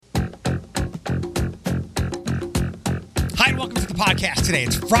and welcome to the podcast today.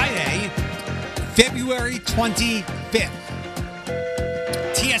 It's Friday, February 25th.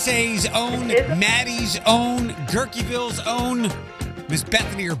 TSA's own, Maddie's own, Gurkyville's own, Miss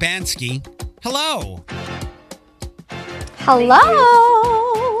Bethany Urbanski. Hello.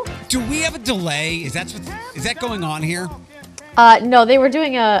 Hello. Do we have a delay? Is that going on here? No, they were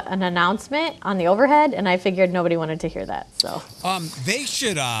doing an announcement on the overhead, and I figured nobody wanted to hear that. So, they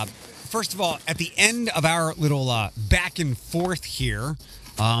should. First of all, at the end of our little back and forth here,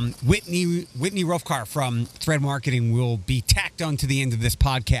 Whitney Rofkar from Thread Marketing will be tacked on to the end of this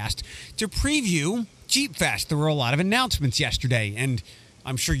podcast to preview Jeep Fest. There were a lot of announcements yesterday, and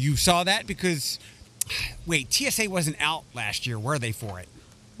I'm sure you saw that because, wait, TSA wasn't out last year, were they, for it?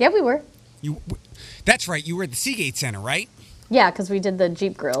 yeah, we were. That's right. You were at the Seagate Center, right? Yeah, because we did the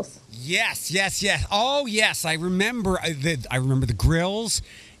Jeep grills. Yes. Oh, yes. I remember the grills.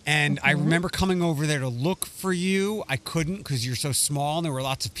 And I remember coming over there to look for you. I couldn't because you're so small and there were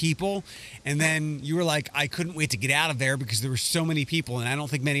lots of people. And then you were like, I couldn't wait to get out of there because there were so many people, and I don't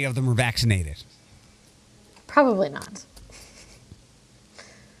think many of them were vaccinated. Probably not.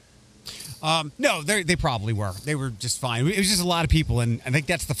 No, they probably were. They were just fine. It was just a lot of people, and I think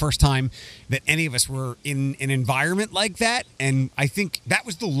that's the first time that any of us were in an environment like that. And I think that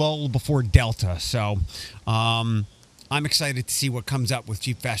was the lull before Delta. So, I'm excited to see what comes up with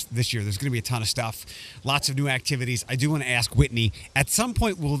Jeep Fest this year. There's going to be a ton of stuff, lots of new activities. I do want to ask Whitney, at some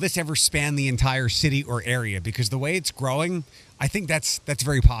point, will this ever span the entire city or area? Because the way it's growing, I think that's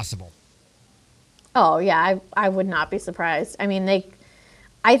very possible. Oh, yeah, I would not be surprised. I mean,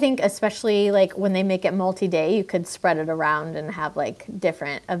 I think especially like when they make it multi-day, you could spread it around and have like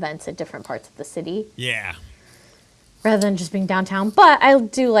different events at different parts of the city. Yeah. Rather than just being downtown. But I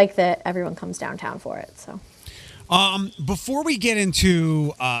do like that everyone comes downtown for it, so. Before we get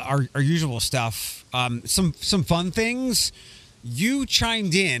into our usual stuff, some fun things. You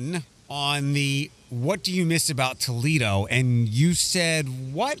chimed in on the what do you miss about Toledo, and you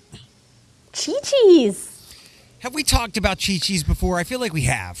said what? Chi-Chi's. Have we talked about Chi-Chi's before? I feel like we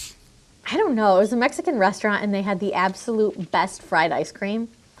have. I don't know. It was a Mexican restaurant, and they had the absolute best fried ice cream.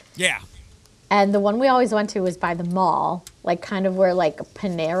 Yeah. And the one we always went to was by the mall, like kind of where like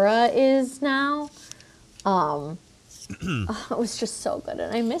Panera is now. It was just so good,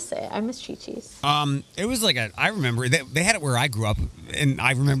 and I miss it. I miss Chi-Chi's. It was like I remember they had it where I grew up, and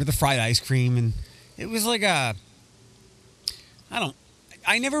I remember the fried ice cream, and it was like I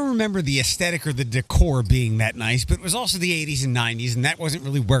never remember the aesthetic or the decor being that nice, but it was also the 80s and 90s, and that wasn't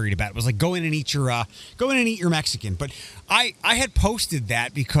really worried about. It was like go in and eat your Mexican. But I had posted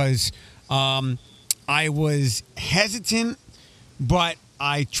that because I was hesitant, but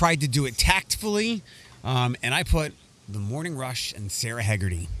I tried to do it tactfully, and I put The Morning Rush and Sarah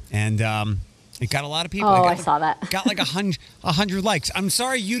Hegarty, and it got a lot of people. Oh, I saw that. Got like 100 likes. I'm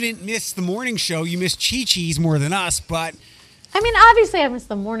sorry you didn't miss the morning show. You missed Chi-Chi's more than us, but I mean, obviously I missed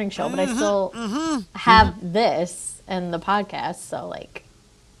the morning show, but I still have this and the podcast, so like.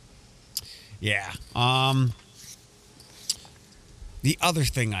 Yeah. The other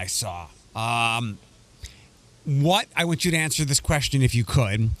thing I saw. I want you to answer this question if you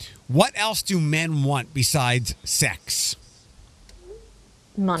could. What else do men want besides sex?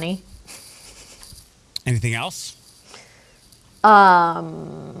 Money. Anything else?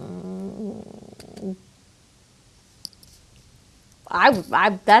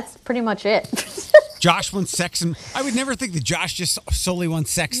 That's pretty much it. Josh wants sex and I would never think that Josh just solely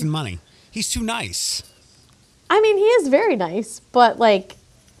wants sex and money. He's too nice. I mean, he is very nice, but like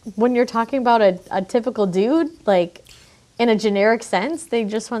when you're talking about a typical dude, like in a generic sense, they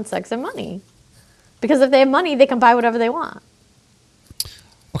just want sex and money. Because if they have money, they can buy whatever they want.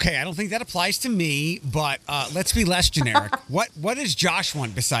 Okay, I don't think that applies to me, but let's be less generic. What does Josh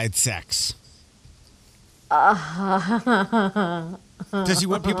want besides sex? Does he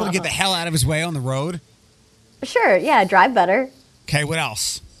want people to get the hell out of his way on the road? Sure, yeah, drive better. Okay, what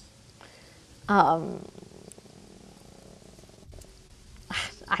else? I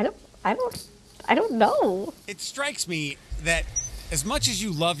don't know. It strikes me that as much as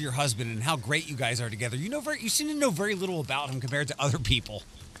you love your husband and how great you guys are together, you seem to know very little about him compared to other people.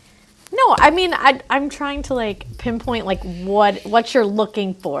 No, I mean, I'm trying to like pinpoint like what you're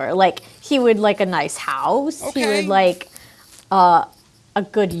looking for. Like he would like a nice house. Okay. He would like a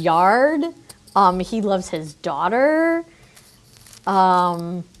good yard. He loves his daughter.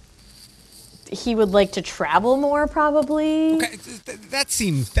 He would like to travel more, probably. Okay, that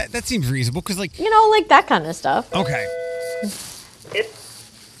seems reasonable because like like that kind of stuff. Okay.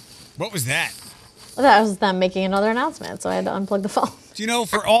 What was that? That was them making another announcement, so I had to unplug the phone. Do you know,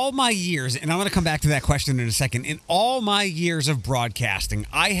 for all my years, and I'm going to come back to that question in a second, in all my years of broadcasting,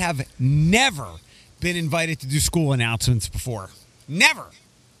 I have never been invited to do school announcements before. Never.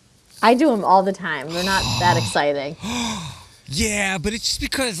 I do them all the time. They're not that exciting. Yeah, but it's just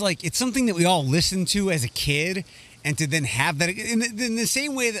because, like, it's something that we all listened to as a kid, and to then have that in the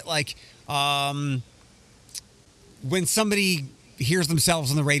same way that, like, when somebody hears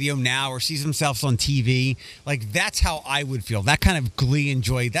themselves on the radio now or sees themselves on TV, like, that's how I would feel. That kind of glee and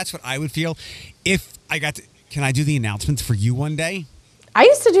joy, that's what I would feel if I got to. Can I do the announcements for you one day? I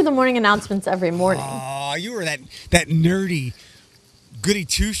used to do the morning announcements every morning. Oh, you were that nerdy goody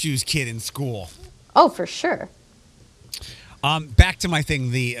two-shoes kid in school. Oh, for sure. Back to my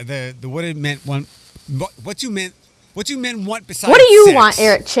thing, the what it meant one, what you men want besides What do you sex. want,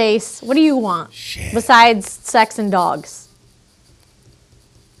 Eric Chase? What do you want Shit. besides sex and dogs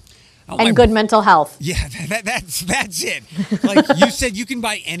Oh, and good mental health? Yeah, that's it. Like you said, you can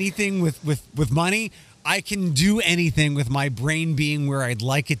buy anything with money. I can do anything with my brain being where I'd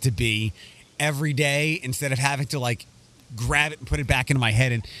like it to be every day instead of having to, like, grab it and put it back into my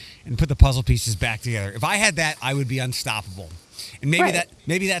head and put the puzzle pieces back together. If I had that, I would be unstoppable. And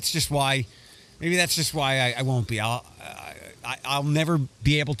maybe that's just why I won't be. I'll never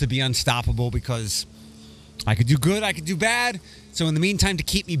be able to be unstoppable because I could do good, I could do bad. So in the meantime, to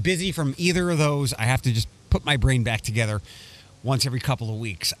keep me busy from either of those, I have to just put my brain back together once every couple of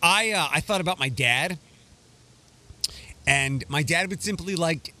weeks. I thought about my dad. And my dad would simply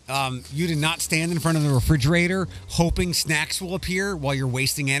like you to not stand in front of the refrigerator hoping snacks will appear while you're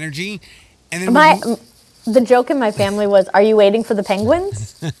wasting energy. And then The joke in my family was, "Are you waiting for the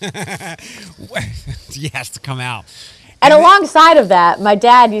penguins?" he has to come out. And alongside of that, my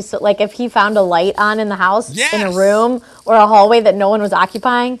dad used to, like, if he found a light on in the house, in a room or a hallway that no one was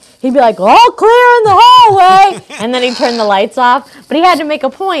occupying, he'd be like, "All clear in the hallway," and then he'd turn the lights off. But he had to make a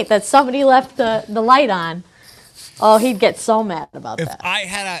point that somebody left the light on. Oh, he'd get so mad about that.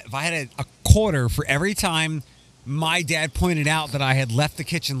 If I had a quarter for every time my dad pointed out that I had left the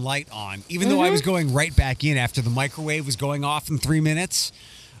kitchen light on, even though I was going right back in after the microwave was going off in 3 minutes.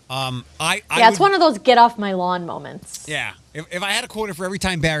 It's one of those get off my lawn moments. Yeah. If I had a quarter for every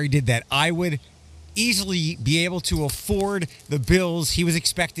time Barry did that, I would easily be able to afford the bills he was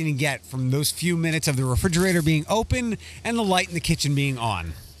expecting to get from those few minutes of the refrigerator being open and the light in the kitchen being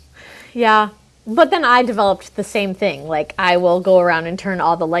on. Yeah. But then I developed the same thing. Like, I will go around and turn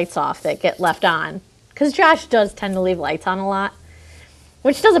all the lights off that get left on. Because Josh does tend to leave lights on a lot.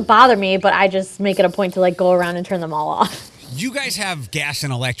 Which doesn't bother me, but I just make it a point to, like, go around and turn them all off. You guys have gas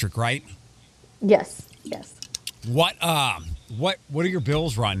and electric, right? Yes. What are your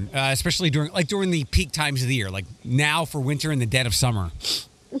bills run? Especially during the peak times of the year, like now for winter and the dead of summer.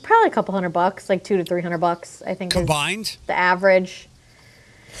 Probably a couple $100, like $200 to $300, I think. Combined? Is the average.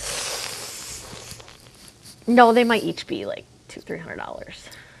 No, they might each be like $200-$300.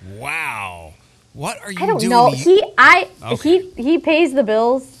 Wow. What are you doing? I don't know. He pays the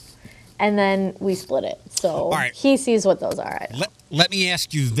bills, and then we split it. So right. He sees what those are. Let me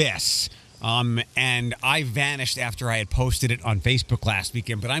ask you this. And I vanished after I had posted it on Facebook last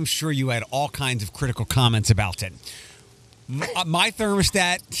weekend, but I'm sure you had all kinds of critical comments about it. My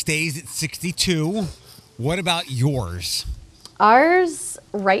thermostat stays at 62. What about yours? Ours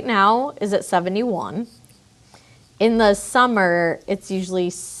right now is at 71. In the summer, it's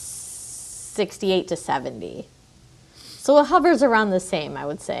usually 68 to 70. So it hovers around the same, I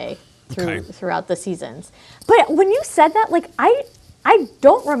would say, throughout the seasons. But when you said that, like, I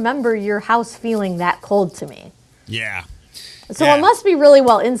don't remember your house feeling that cold to me. Yeah. So it must be really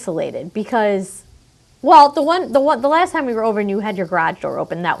well insulated because, well, the last time we were over and you had your garage door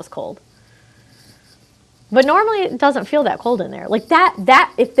open, that was cold. But normally it doesn't feel that cold in there. Like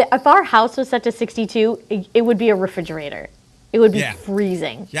if our house was set to 62, it would be a refrigerator. It would be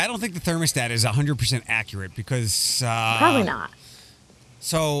freezing. Yeah, I don't think the thermostat is 100% accurate because probably not.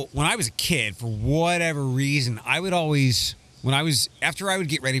 So when I was a kid, for whatever reason, I would always after I would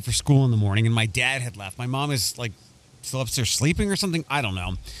get ready for school in the morning and my dad had left. My mom is like still upstairs sleeping or something. I don't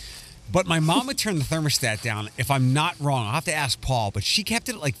know. But my mom would turn the thermostat down. If I'm not wrong, I'll have to ask Paul, but she kept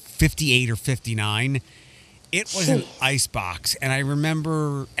it at like 58 or 59. It was an ice box, and I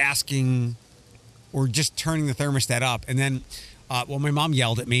remember asking or just turning the thermostat up, and then, my mom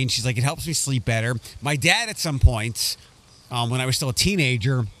yelled at me, and she's like, it helps me sleep better. My dad, at some points, when I was still a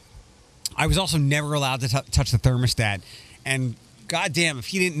teenager, I was also never allowed to touch the thermostat, and goddamn, if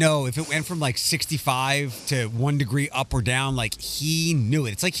he didn't know, if it went from like 65 to 1 degree up or down, like he knew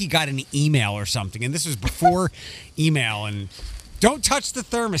it. It's like he got an email or something, and this was before email, and don't touch the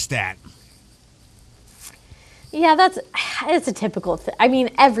thermostat. Yeah, it's a typical thing. I mean,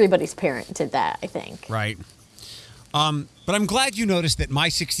 everybody's parent did that, I think. Right. But I'm glad you noticed that my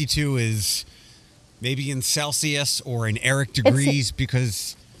 62 is maybe in Celsius or in Eric degrees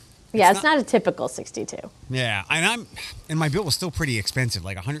because Yeah, it's not a typical 62. yeah, and my bill was still pretty expensive,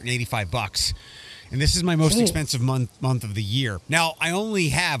 like $185. And this is my most Jeez. expensive month of the year. Now, I only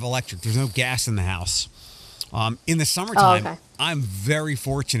have electric. There's no gas in the house. In the summertime, okay. I'm very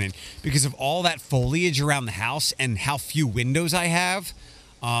fortunate because of all that foliage around the house and how few windows I have.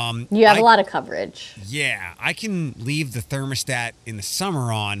 You have a lot of coverage. Yeah, I can leave the thermostat in the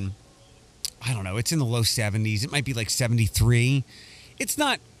summer on, I don't know, it's in the low 70s. It might be like 73. It's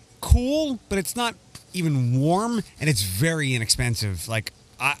not cool, but it's not even warm, and it's very inexpensive. Like,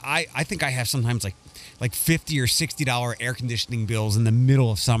 I think I have sometimes like $50 or $60 air conditioning bills in the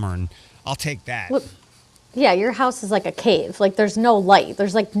middle of summer, and I'll take that. Well, yeah, your house is like a cave. Like, there's no light.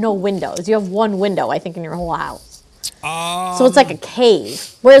 There's like no windows. You have one window, I think, in your whole house. So it's like a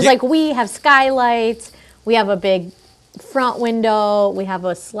cave. Whereas, yeah. like, we have skylights. We have a big front window. We have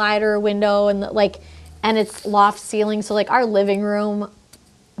a slider window, and and it's loft ceiling. So, like, our living room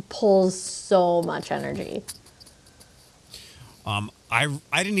pulls so much energy. I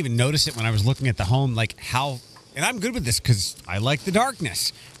didn't even notice it when I was looking at the home, like how, and I'm good with this because I like the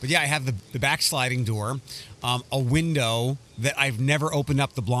darkness. But yeah, I have the back sliding door, a window that I've never opened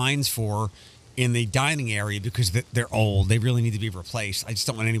up the blinds for in the dining area because they're old. They really need to be replaced. I just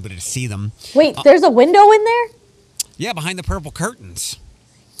don't want anybody to see them. Wait, there's a window in there? Yeah, behind the purple curtains.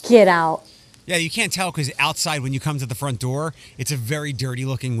 Get out. Yeah, you can't tell because outside when you come to the front door, it's a very dirty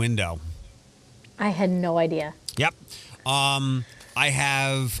looking window. I had no idea. Yep. I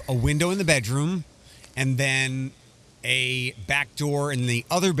have a window in the bedroom and then a back door in the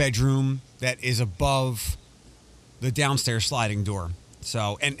other bedroom that is above the downstairs sliding door.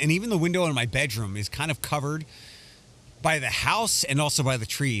 So, and even the window in my bedroom is kind of covered by the house and also by the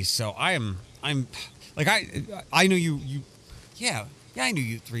trees. So I'm like, I knew you, yeah, I knew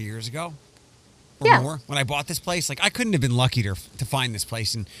you 3 years ago or more when I bought this place. Like, I couldn't have been luckier to find this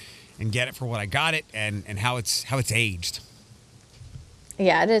place and get it for what I got it and how it's aged.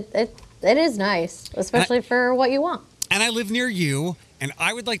 Yeah, it is nice, especially for what you want. And I live near you, and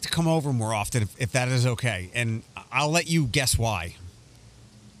I would like to come over more often if that is okay. And I'll let you guess why.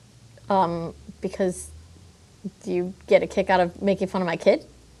 Because do you get a kick out of making fun of my kid?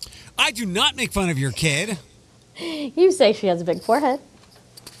 I do not make fun of your kid. You say she has a big forehead.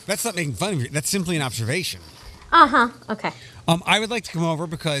 That's not making fun of you. That's simply an observation. Uh-huh. Okay. I would like to come over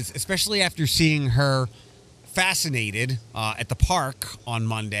because, especially after seeing her fascinated at the park on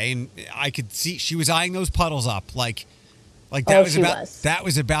Monday, and I could see she was eyeing those puddles up like that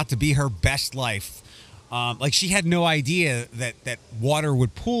was about to be her best life. Like, she had no idea that water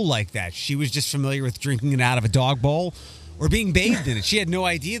would pool like that. She was just familiar with drinking it out of a dog bowl or being bathed in it. She had no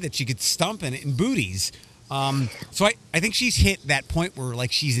idea that she could stump in it in booties. So I think she's hit that point where,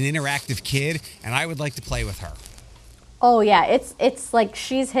 like, she's an interactive kid, and I would like to play with her. Oh yeah, it's like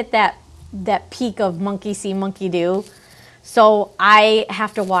she's hit that peak of monkey see, monkey do. So I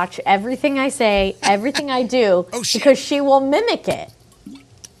have to watch everything I say, everything I do, because she will mimic it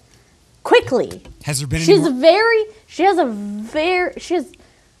quickly. Has there been? She has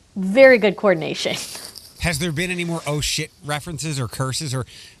very good coordination. Has there been any more oh shit references or curses or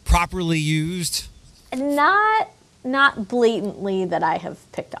properly used? Not blatantly that I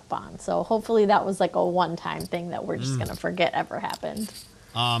have picked up on. So hopefully that was like a one-time thing that we're just gonna forget ever happened.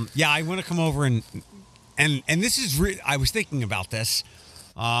 Yeah, I want to come over and this is I was thinking about this.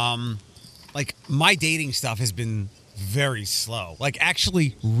 Like, my dating stuff has been very slow. Like,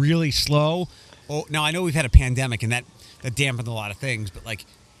 actually really slow. Oh, now I know we've had a pandemic and that dampened a lot of things, but like,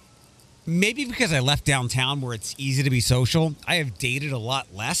 maybe because I left downtown where it's easy to be social, I have dated a lot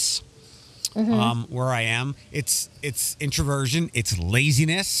less. Where I am, it's introversion, it's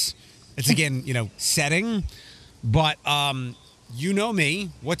laziness, it's again, setting, but you know me.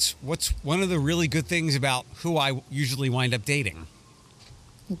 What's one of the really good things about who I usually wind up dating?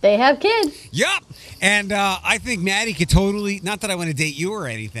 They have kids. Yep. And I think Maddie could totally, not that I want to date you or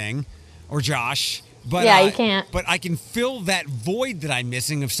anything, or Josh, but yeah, you can't. But I can fill that void that I'm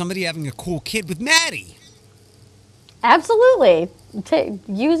missing of somebody having a cool kid with Maddie. Absolutely.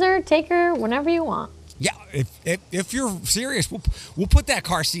 Use her, take her whenever you want. Yeah, if you're serious, we'll put that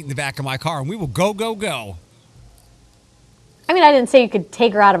car seat in the back of my car and we will go. I mean, I didn't say you could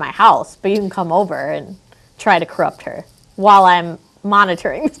take her out of my house, but you can come over and try to corrupt her while I'm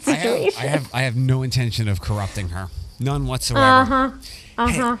monitoring the situation. I have no intention of corrupting her. None whatsoever.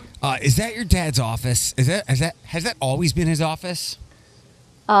 Hey, is that your dad's office? Has that always been his office?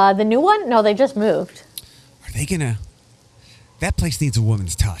 The new one? No, they just moved. Are Are they gonna? That place needs a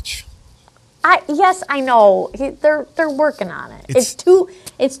woman's touch. Yes, I know. They're working on it.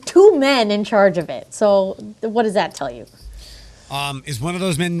 It's two men in charge of it. So what does that tell you? Is one of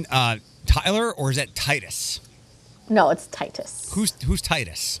those men Tyler or is that Titus? No, it's Titus. Who's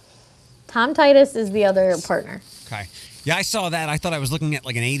Titus? Tom Titus is the other partner. Okay. Yeah, I saw that. I thought I was looking at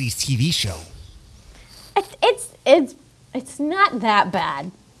like an 80s TV show. It's not that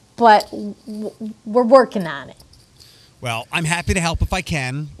bad, but we're working on it. Well, I'm happy to help if I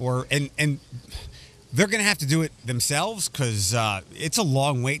can, and they're going to have to do it themselves because it's a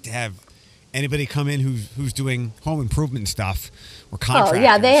long wait to have anybody come in who's doing home improvement stuff or contractors. Oh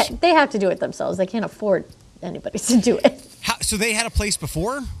yeah, they have to do it themselves. They can't afford anybody to do it. So they had a place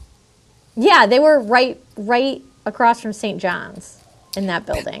before? Yeah, they were right across from St. John's in that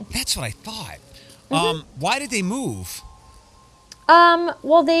building. That's what I thought. Mm-hmm. Why did they move?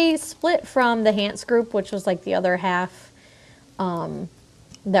 Well, they split from the Hans Group, which was like the other half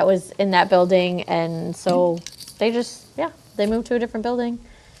that was in that building, and so they moved to a different building.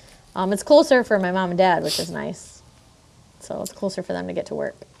 It's closer for my mom and dad, which is nice. So it's closer for them to get to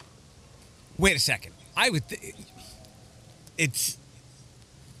work. Wait a second. It's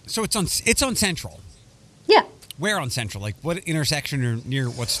on Central. Yeah. Where on Central? Like what intersection or near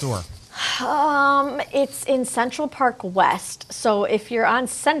what store? It's in Central Park West. So if you're on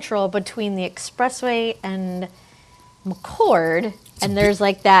Central between the Expressway and McCord, and there's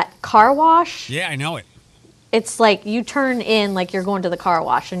like that car wash. Yeah, I know it. It's like you turn in like you're going to the car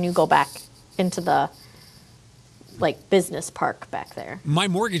wash and you go back into the like business park back there. My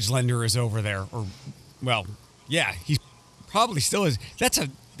mortgage lender is over there, yeah, he probably still is. That's a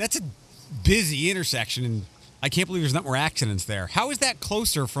busy intersection, and I can't believe there's not more accidents there. How is that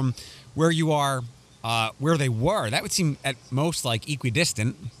closer from where you are, where they were? That would seem at most like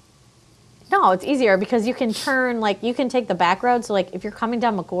equidistant. No, it's easier because you can turn, like, you can take the back road. So, like, if you're coming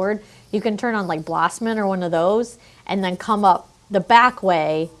down McCord, you can turn on, like, Blossman or one of those and then come up the back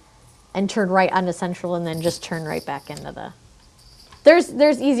way and turn right onto Central and then just turn right back into the...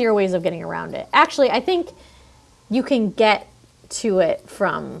 There's easier ways of getting around it. Actually, I think you can get to it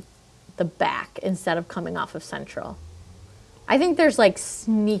from the back instead of coming off of Central. I think there's, like,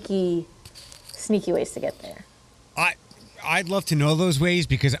 sneaky ways to get there. I'd love to know those ways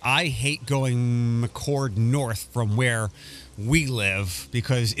because I hate going McCord north from where we live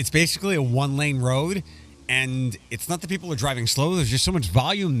because it's basically a one-lane road, and it's not that people are driving slow. There's just so much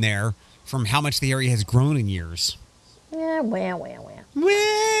volume there from how much the area has grown in years. Yeah, well. What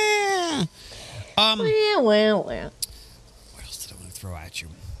else did I want to throw at you?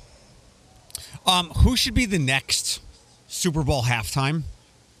 Who should be the next Super Bowl halftime?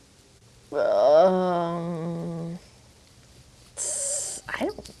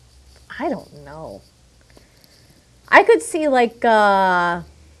 I don't know. I could see like I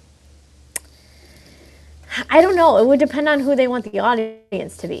don't know. It would depend on who they want the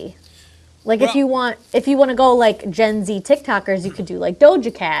audience to be. Like if you want to go like Gen Z TikTokers, you could do like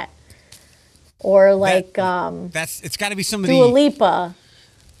Doja Cat or like it's got to be somebody. Dua Lipa.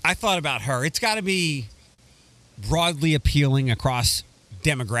 I thought about her. It's got to be broadly appealing across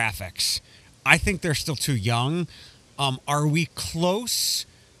demographics. I think they're still too young. Are we close,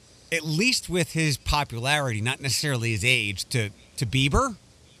 at least with his popularity, not necessarily his age, to Bieber?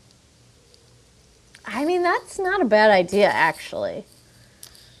 I mean, that's not a bad idea, actually.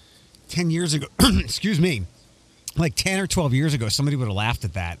 10 years ago, excuse me, like 10 or 12 years ago, somebody would have laughed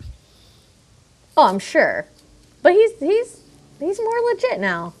at that. Oh, I'm sure. But he's more legit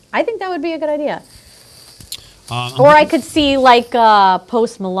now. I think that would be a good idea. Or I could see like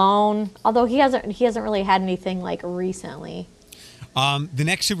Post Malone, although he hasn't really had anything like recently. The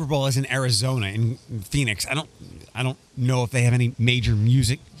next Super Bowl is in Arizona, in Phoenix. I don't know if they have any major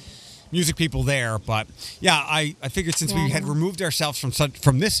music people there, but yeah, I figured since we had removed ourselves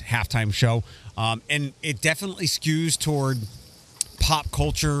from this halftime show, and it definitely skews toward pop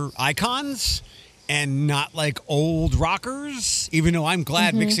culture icons and not like old rockers, even though I'm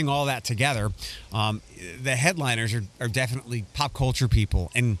glad mixing all that together. The headliners are definitely pop culture people.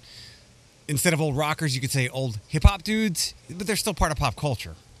 And instead of old rockers, you could say old hip-hop dudes, but they're still part of pop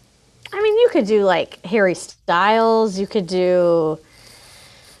culture. I mean, you could do like Harry Styles. You could do...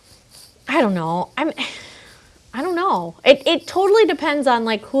 I don't know. I don't know. It totally depends on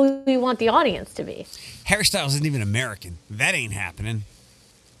like who you want the audience to be. Harry Styles isn't even American. That ain't happening.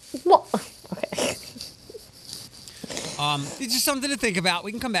 Well, okay. It's just something to think about.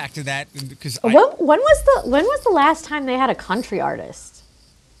 We can come back to that because when was the last time they had a country artist?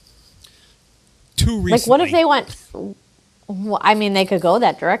 Too recently. Like, what if they went? Well, I mean, they could go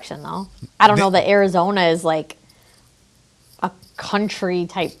that direction, though. I don't know that Arizona is like a country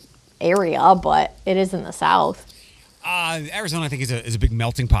type area, but it is in the South. Arizona, I think, is a big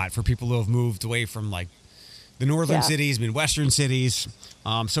melting pot for people who have moved away from like the northern cities, Midwestern cities.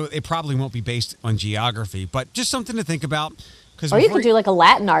 So it probably won't be based on geography, but just something to think about. Or you could do like a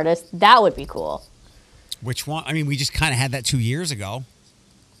Latin artist. That would be cool. Which one? I mean, we just kind of had that 2 years ago.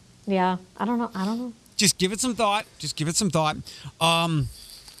 Yeah, I don't know. Just give it some thought.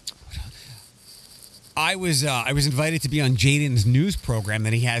 I was invited to be on Jaden's news program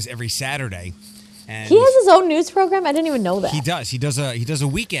that he has every Saturday. And he has his own news program? I didn't even know that. He does. He does a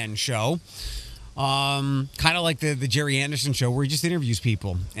weekend show. Kind of like the Jerry Anderson show where he just interviews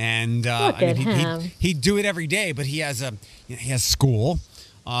people. And he'd do it every day, but he has school.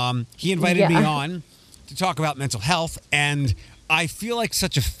 He invited me on to talk about mental health, and I feel like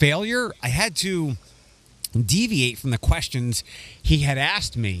such a failure. I had to deviate from the questions he had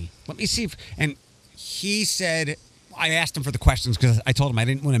asked me. Let me see and he said, I asked him for the questions because I told him I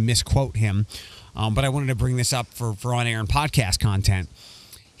didn't want to misquote him, but I wanted to bring this up for on-air and podcast content.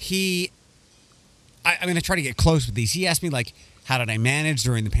 I'm going to try to get close with these. He asked me, like, how did I manage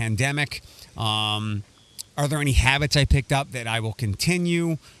during the pandemic? Are there any habits I picked up that I will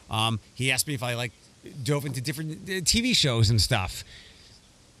continue? He asked me if I, dove into different TV shows and stuff.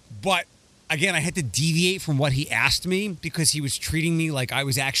 But, again, I had to deviate from what he asked me because he was treating me like I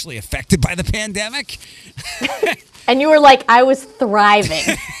was actually affected by the pandemic. And you were like, I was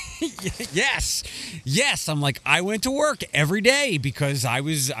thriving. Yes. I'm like, I went to work every day because I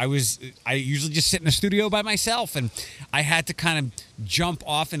usually just sit in the studio by myself, and I had to kind of jump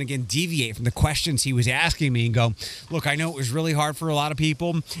off and again deviate from the questions he was asking me and go, look, I know it was really hard for a lot of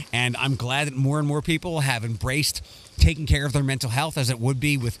people, and I'm glad that more and more people have embraced taking care of their mental health as it would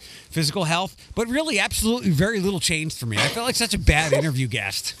be with physical health, but really absolutely very little changed for me. I felt like such a bad interview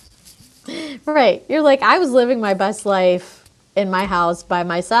guest. Right. You're like, I was living my best life in my house by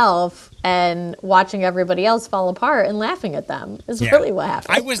myself and watching everybody else fall apart and laughing at them is really what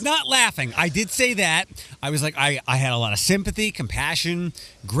happened. I was not laughing. I did say that. I was like, I had a lot of sympathy, compassion,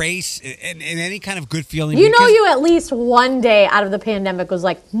 grace, and any kind of good feeling. You at least one day out of the pandemic was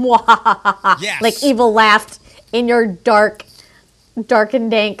like, yes. Like evil laughed in your dark and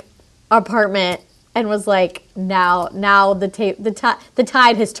dank apartment and was like, now the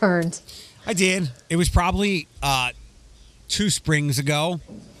tide has turned. I did. It was probably 2 springs ago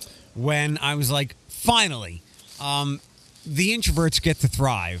when I was like, finally, the introverts get to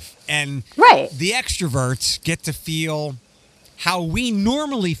thrive, and the extroverts get to feel how we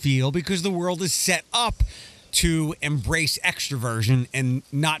normally feel because the world is set up to embrace extroversion and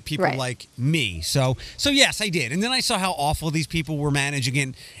not people like me. So yes, I did. And then I saw how awful these people were managing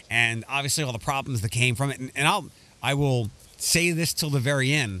it, and obviously all the problems that came from it. And I will say this till the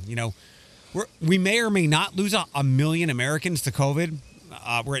very end. We may or may not lose a million Americans to COVID.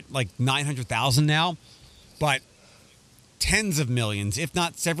 We're at like 900,000 now, but tens of millions, if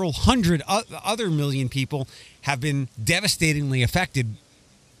not several hundred other million people have been devastatingly affected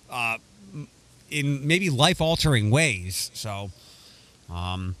in maybe life-altering ways. So,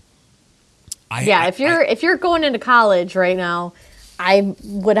 if you're going into college right now, I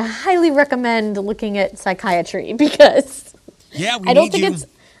would highly recommend looking at psychiatry because I don't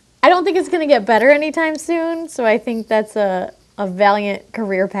think it's going to get better anytime soon. So I think that's a valiant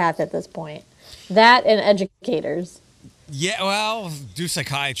career path at this point. That and educators. Yeah, well, do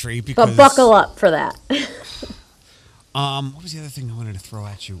psychiatry because. But buckle up for that. What was the other thing I wanted to throw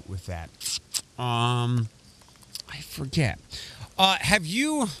at you with that? I forget. I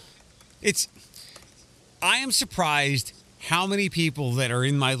am surprised how many people that are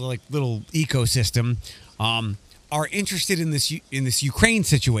in my little ecosystem are interested in this Ukraine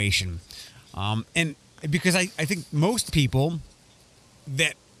situation, and because I think most people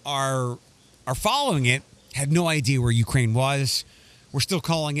that are following it had no idea where Ukraine was. We're still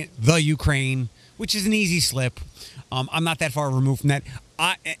calling it the Ukraine, which is an easy slip. I'm not that far removed from that.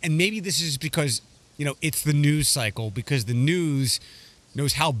 And maybe this is because it's the news cycle, because the news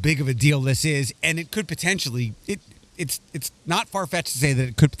knows how big of a deal this is, and it could potentially it's not far-fetched to say that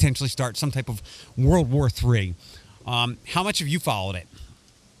it could potentially start some type of World War III. How much have you followed it?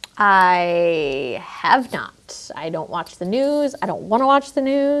 I have not. I don't watch the news. I don't want to watch the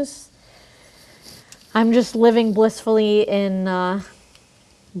news. I'm just living blissfully in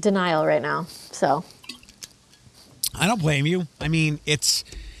denial right now. So I don't blame you. I mean, it's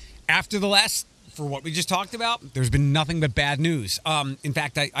after for what we just talked about, there's been nothing but bad news. In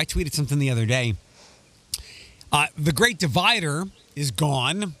fact, I tweeted something the other day. The Great Divider is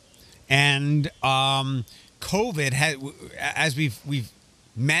gone, and COVID had, as we've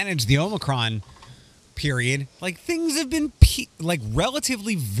managed the Omicron period, like things have been like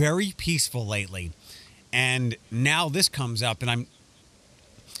relatively very peaceful lately, and now this comes up, and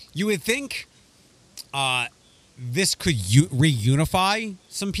you would think this could reunify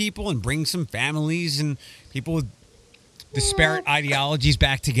some people and bring some families and people with disparate ideologies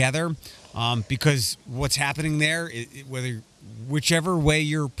back together, because what's happening there, whichever way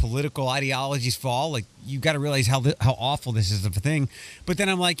your political ideologies fall, like you got to realize how awful this is of a thing. But then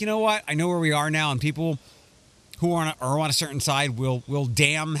I'm like, you know what? I know where we are now, and people who are on a certain side will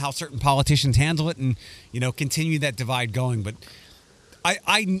damn how certain politicians handle it, and continue that divide going. But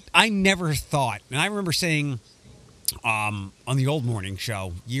I never thought, and I remember saying on the old morning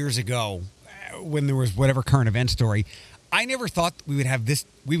show years ago when there was whatever current event story, I never thought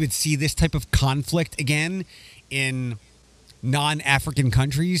we would see this type of conflict again in non-African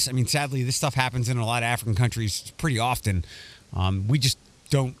countries. I mean, sadly, this stuff happens in a lot of African countries pretty often. We just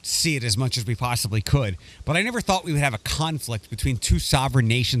don't see it as much as we possibly could. But I never thought we would have a conflict between two sovereign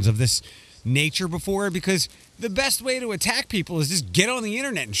nations of this nature before, because the best way to attack people is just get on the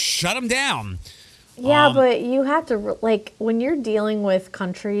internet and shut them down. Yeah, but you have to, like, when you're dealing with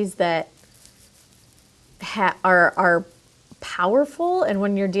countries that are powerful, and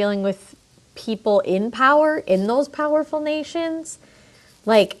when you're dealing with people in power in those powerful nations,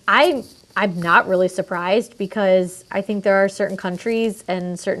 like I'm not really surprised, because I think there are certain countries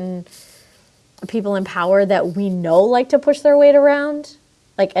and certain people in power that we know like to push their weight around,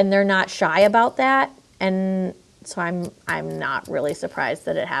 like, and they're not shy about that. And so I'm not really surprised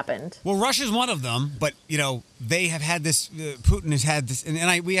that it happened. Well, Russia's one of them, but they have had this. Putin has had this,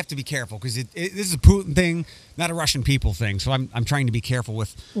 and we have to be careful, because this is a Putin thing, not a Russian people thing. So I'm trying to be careful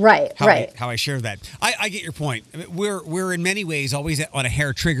with how I share that. I get your point. I mean, we're in many ways always on a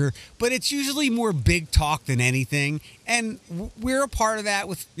hair trigger, but it's usually more big talk than anything, and we're a part of that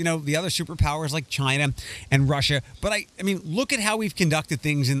with the other superpowers like China and Russia. But I mean, look at how we've conducted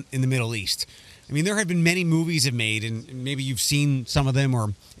things in the Middle East. I mean, there have been many movies have made, and maybe you've seen some of them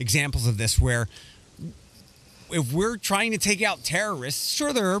or examples of this, where if we're trying to take out terrorists,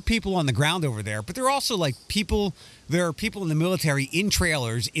 sure, there are people on the ground over there, but there are also there are people in the military in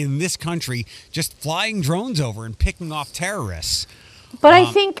trailers in this country just flying drones over and picking off terrorists. But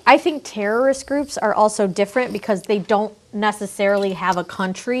I think terrorist groups are also different, because they don't necessarily have a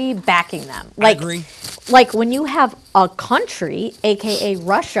country backing them. I agree. Like when you have a country, aka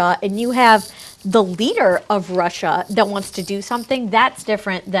Russia, and you have the leader of Russia that wants to do something, that's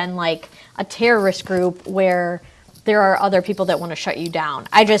different than like a terrorist group where there are other people that want to shut you down.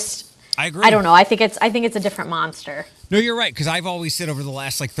 I agree. I don't know. I think it's a different monster. No, you're right, because I've always said over the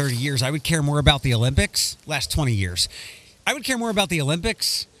last 30 years, I would care more about the Olympics. Last 20 years, I would care more about the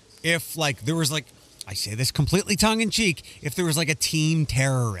Olympics if there was I say this completely tongue in cheek, if there was a team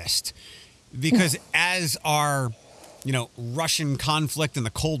terrorist, because as our Russian conflict and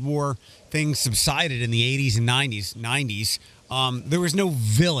the Cold War things subsided in the 80s and 90s, there was no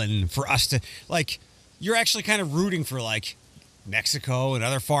villain for us to you're actually kind of rooting for Mexico and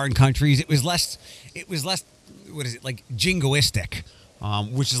other foreign countries. It was less what is it, jingoistic,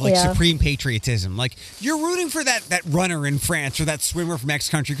 which is supreme patriotism. You're rooting for that runner in France or that swimmer from X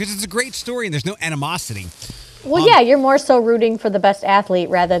country because it's a great story and there's no animosity. Well, yeah, you're more so rooting for the best athlete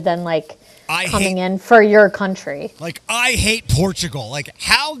rather than coming in for your country. I hate Portugal.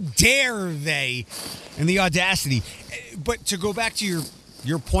 How dare they? And the audacity. But to go back to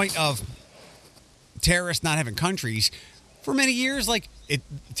your point of terrorists not having countries, for many years,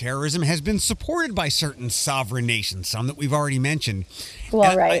 terrorism has been supported by certain sovereign nations, some that we've already mentioned.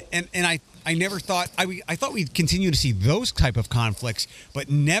 Well, right. I never thought I thought we'd continue to see those type of conflicts, but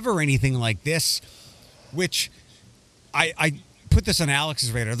never anything like this, which I put this on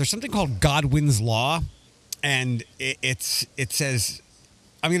Alex's radar. There's something called Godwin's Law, and it says,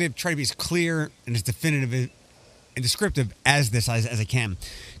 I'm going to try to be as clear and as definitive and descriptive as I can.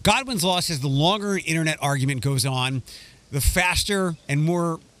 Godwin's Law says the longer an internet argument goes on, the faster and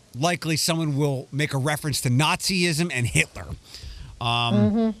more likely someone will make a reference to Nazism and Hitler.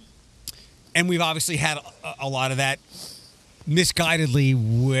 And we've obviously had a lot of that misguidedly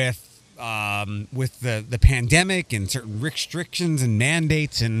with the pandemic and certain restrictions and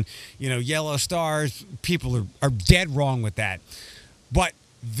mandates and, yellow stars. People are dead wrong with that. But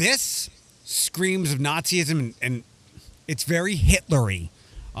this screams of Nazism and it's very Hitlery.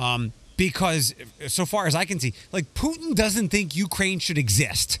 Because so far as I can see, Putin doesn't think Ukraine should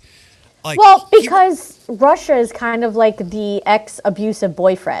exist. Because Russia is kind of like the ex-abusive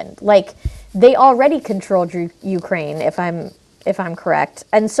boyfriend. They already controlled Ukraine, if I'm correct.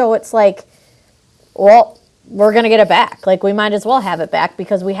 And so it's we're going to get it back. Like, we might as well have it back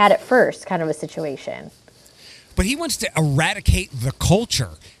because we had it first, kind of a situation. But he wants to eradicate the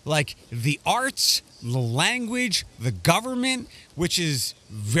culture, like the arts, the language, the government, which is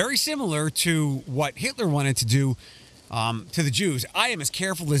very similar to what Hitler wanted to do to the Jews. I am as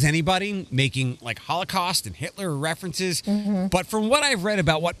careful as anybody making like Holocaust and Hitler references. But from what I've read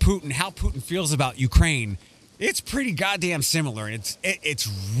about how Putin feels about Ukraine, it's pretty goddamn similar. And it's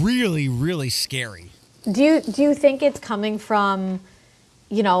really, really scary. Do you think it's coming from,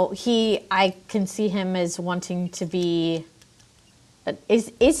 I can see him as wanting to be,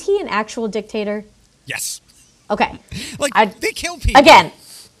 is he an actual dictator? Yes. Okay. They kill people. Again,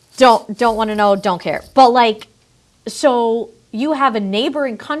 don't want to know, don't care. But so you have a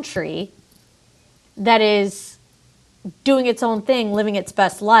neighboring country that is doing its own thing, living its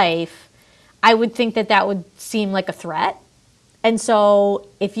best life. I would think that would seem like a threat. And so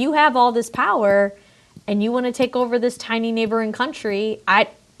if you have all this power and you want to take over this tiny neighboring country,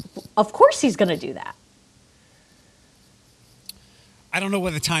 of course he's going to do that. I don't know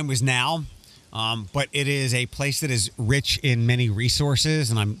whether the time was now, but it is a place that is rich in many resources,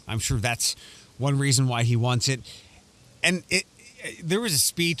 and I'm sure that's one reason why he wants it. And there was a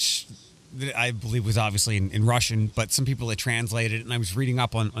speech that I believe was obviously in Russian, but some people had translated it, and I was reading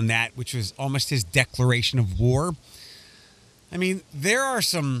up on that, which was almost his declaration of war. I mean,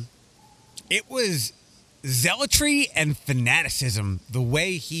 it was zealotry and fanaticism, the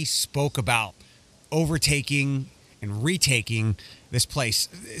way he spoke about overtaking and retaking this place.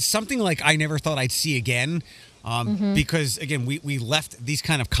 Something like I never thought I'd see again, because, again, we left these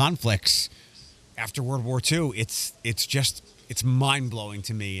kind of conflicts after World War II. It's mind-blowing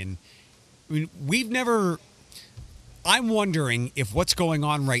to me. And I mean, I'm wondering if what's going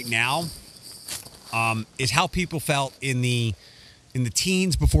on right now is how people felt in the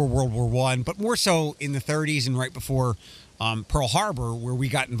teens before World War I, but more so in the 30s and right before Pearl Harbor, where we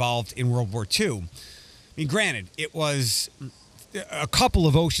got involved in World War II. I mean, granted, it was a couple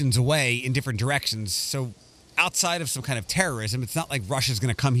of oceans away in different directions, so outside of some kind of terrorism, it's not like Russia's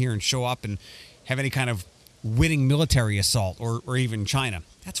going to come here and show up and have any kind of winning military assault, or even China.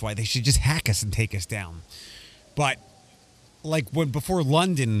 That's why they should just hack us and take us down. But before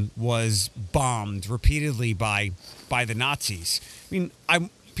London was bombed repeatedly by the Nazis, I mean,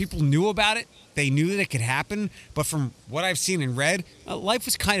 people knew about it. They knew that it could happen. But from what I've seen and read, life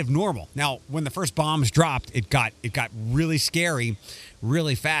was kind of normal. Now, when the first bombs dropped, it got really scary,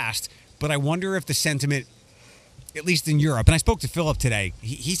 really fast. But I wonder if the sentiment, at least in Europe, and I spoke to Philip today.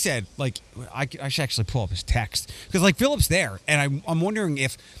 He said, I should actually pull up his text, because Philip's there, and I'm wondering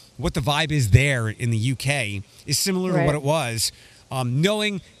if what the vibe is there in the UK is similar to what it was,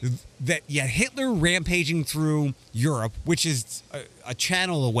 knowing that Hitler rampaging through Europe, which is a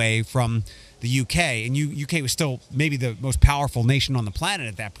channel away from the UK, and UK was still maybe the most powerful nation on the planet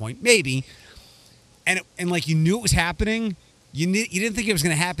at that point, maybe, and you knew it was happening. You didn't think it was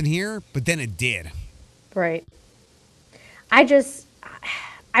going to happen here, but then it did. Right. I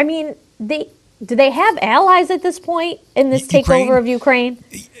mean, do they have allies at this point in this takeover of Ukraine?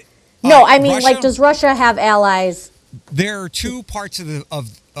 No, I mean, Russia, does Russia have allies? There are two parts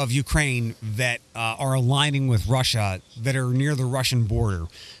of Ukraine that are aligning with Russia that are near the Russian border,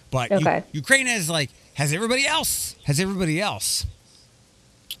 but Ukraine has everybody else.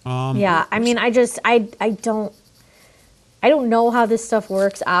 Yeah, I mean, I don't know how this stuff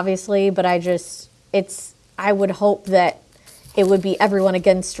works, obviously, but I would hope that it would be everyone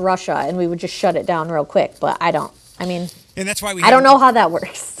against Russia and we would just shut it down real quick. But I don't. I mean, and that's why I don't know how that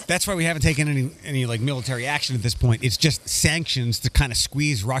works. That's why we haven't taken any military action at this point. It's just sanctions to kind of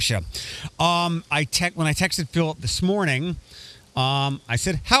squeeze Russia. When I texted Philip this morning, I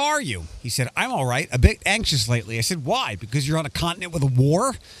said, "How are you?" He said, "I'm all right. A bit anxious lately." I said, "Why? Because you're on a continent with a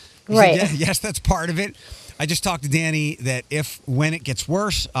war?" He said, yes, that's part of it. I just talked to Danny that when it gets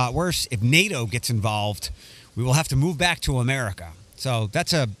worse, if NATO gets involved, we will have to move back to America. So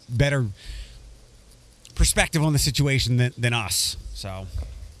that's a better perspective on the situation than us. So,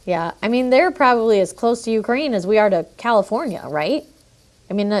 yeah, I mean, they're probably as close to Ukraine as we are to California, right?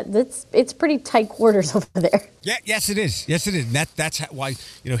 I mean, it's pretty tight quarters over there. Yeah, yes, it is. Yes, it is. That's why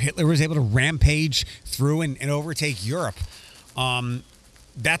Hitler was able to rampage through and overtake Europe.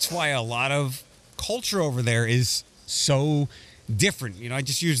 That's why a lot of culture over there is so different. I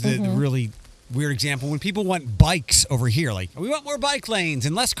just used the really weird example when people want bikes over here. We want more bike lanes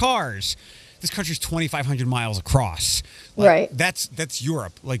and less cars. This country's 2,500 miles across. Right. That's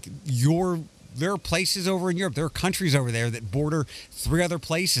Europe. There are places over in Europe. There are countries over there that border 3 other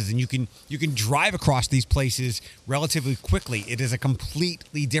places, and you can drive across these places relatively quickly. It is a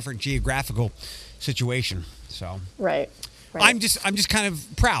completely different geographical situation. So Right. Right. I'm just kind of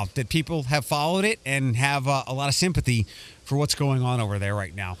proud that people have followed it and have a lot of sympathy for what's going on over there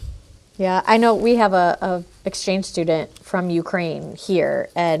right now. Yeah, I know we have a exchange student from Ukraine here,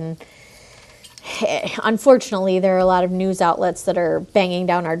 and unfortunately, there are a lot of news outlets that are banging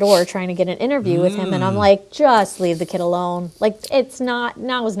down our door trying to get an interview with him, and I'm like, just leave the kid alone. Like,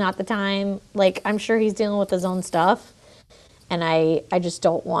 now is not the time. Like, I'm sure he's dealing with his own stuff, and I just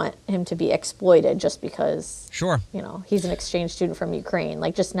don't want him to be exploited just because, Sure. he's an exchange student from Ukraine.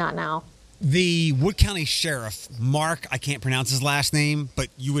 Like, just not now. The Wood County Sheriff, Mark, I can't pronounce his last name, but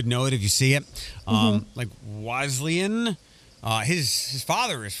you would know it if you see it. Like Wazlian, his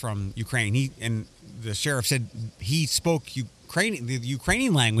father is from Ukraine. And the sheriff said he spoke the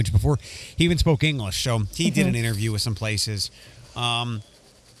Ukrainian language before he even spoke English. So he did an interview with some places.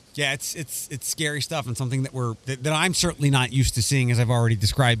 Yeah, it's scary stuff, and something that I'm certainly not used to seeing, as I've already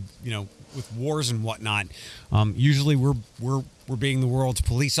described. With wars and whatnot, usually we're being the world's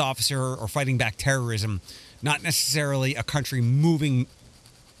police officer or fighting back terrorism, not necessarily a country moving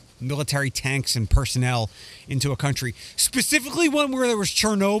military tanks and personnel into a country. Specifically one where there was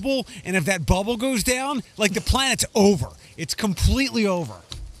Chernobyl, and if that bubble goes down, like the planet's over. It's completely over.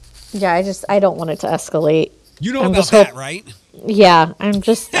 Yeah, I don't want it to escalate. You know about that, right? Yeah, I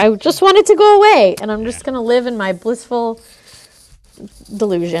just want it to go away, and I'm just gonna live in my blissful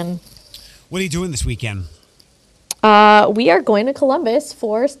delusion. What are you doing this weekend? We are going to Columbus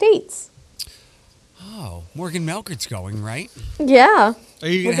for States. Oh, Morgan Melkert's going, right? Yeah. Are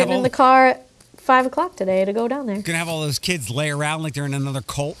you We're getting in the car at 5 o'clock today to go down there. Gonna have all those kids lay around like they're in another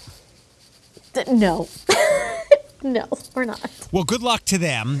cult? No. No, we're not. Well, good luck to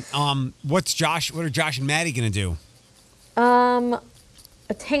them. What are Josh and Maddie gonna do? Hang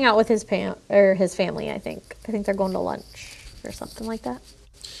out with his family, I think. I think they're going to lunch or something like that.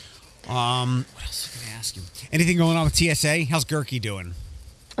 What else was I gonna ask you? Anything going on with TSA? How's Gerke doing?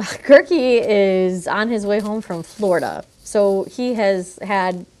 Gerke is on his way home from Florida. So he has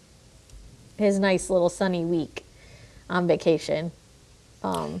had his nice little sunny week on vacation.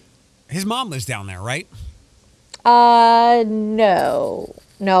 His mom lives down there, right? No.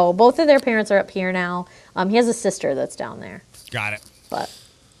 No, both of their parents are up here now. He has a sister that's down there. Got it. But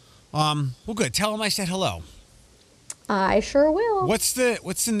well, good. Tell him I said hello. I sure will. What's the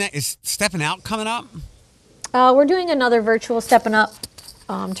next? Is Steppin' Out coming up? We're doing another virtual Steppin' Up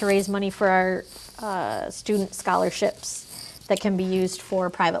to raise money for our student scholarships that can be used for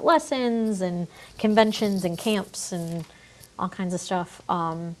private lessons and conventions and camps and all kinds of stuff.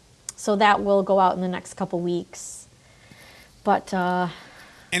 So that will go out in the next couple weeks. But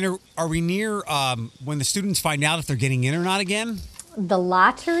and are we near when the students find out if they're getting in or not again? the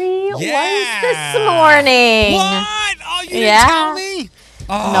lottery was Yeah. this morning. What? Oh, you didn't Yeah. tell me?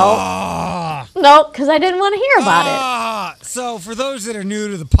 Oh. Nope, because I didn't want to hear about it. So for those that are new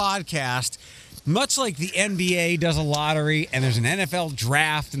to the podcast, much like the NBA does a lottery and there's an NFL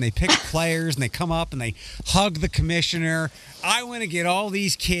draft and they pick players and they come up and they hug the commissioner, I want to get all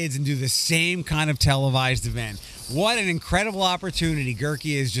these kids and do the same kind of televised event. What an incredible opportunity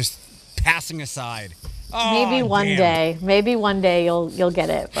Gerke is just passing aside. Oh, Maybe one damn. day. Maybe one day you'll get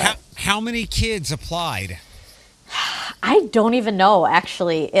it. But How many kids applied? I don't even know,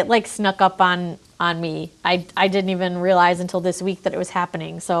 actually. It like snuck up on me. I didn't even realize until this week that it was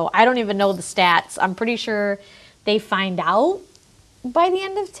happening. So I don't even know the stats. I'm pretty sure they find out by the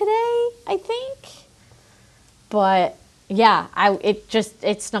end of today, I think. But yeah,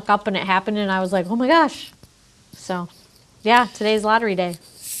 it snuck up and it happened and I was like, oh my gosh. So yeah, today's lottery day.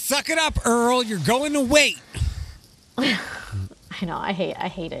 Suck it up, Earl. You're going to wait. I know. I hate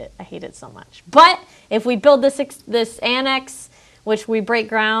it. I hate it so much. But if we build this annex, which we break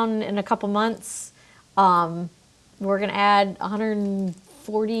ground in a couple months, we're gonna add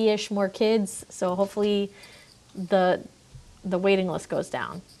 140-ish more kids. So hopefully, the waiting list goes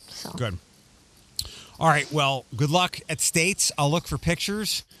down. So Good. All right. Well, good luck at States. I'll look for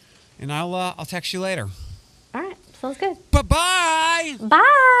pictures, and I'll text you later. All right. Sounds good. Bye-bye.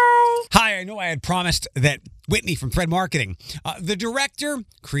 Bye. Hi, I know I had promised that Whitney from Thread Marketing, the director,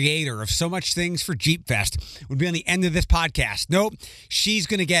 creator of so much things for Jeep Fest, would be on the end of this podcast. Nope, she's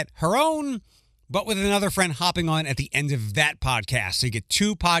going to get her own, but with another friend hopping on at the end of that podcast. So you get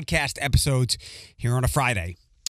 2 podcast episodes here on a Friday.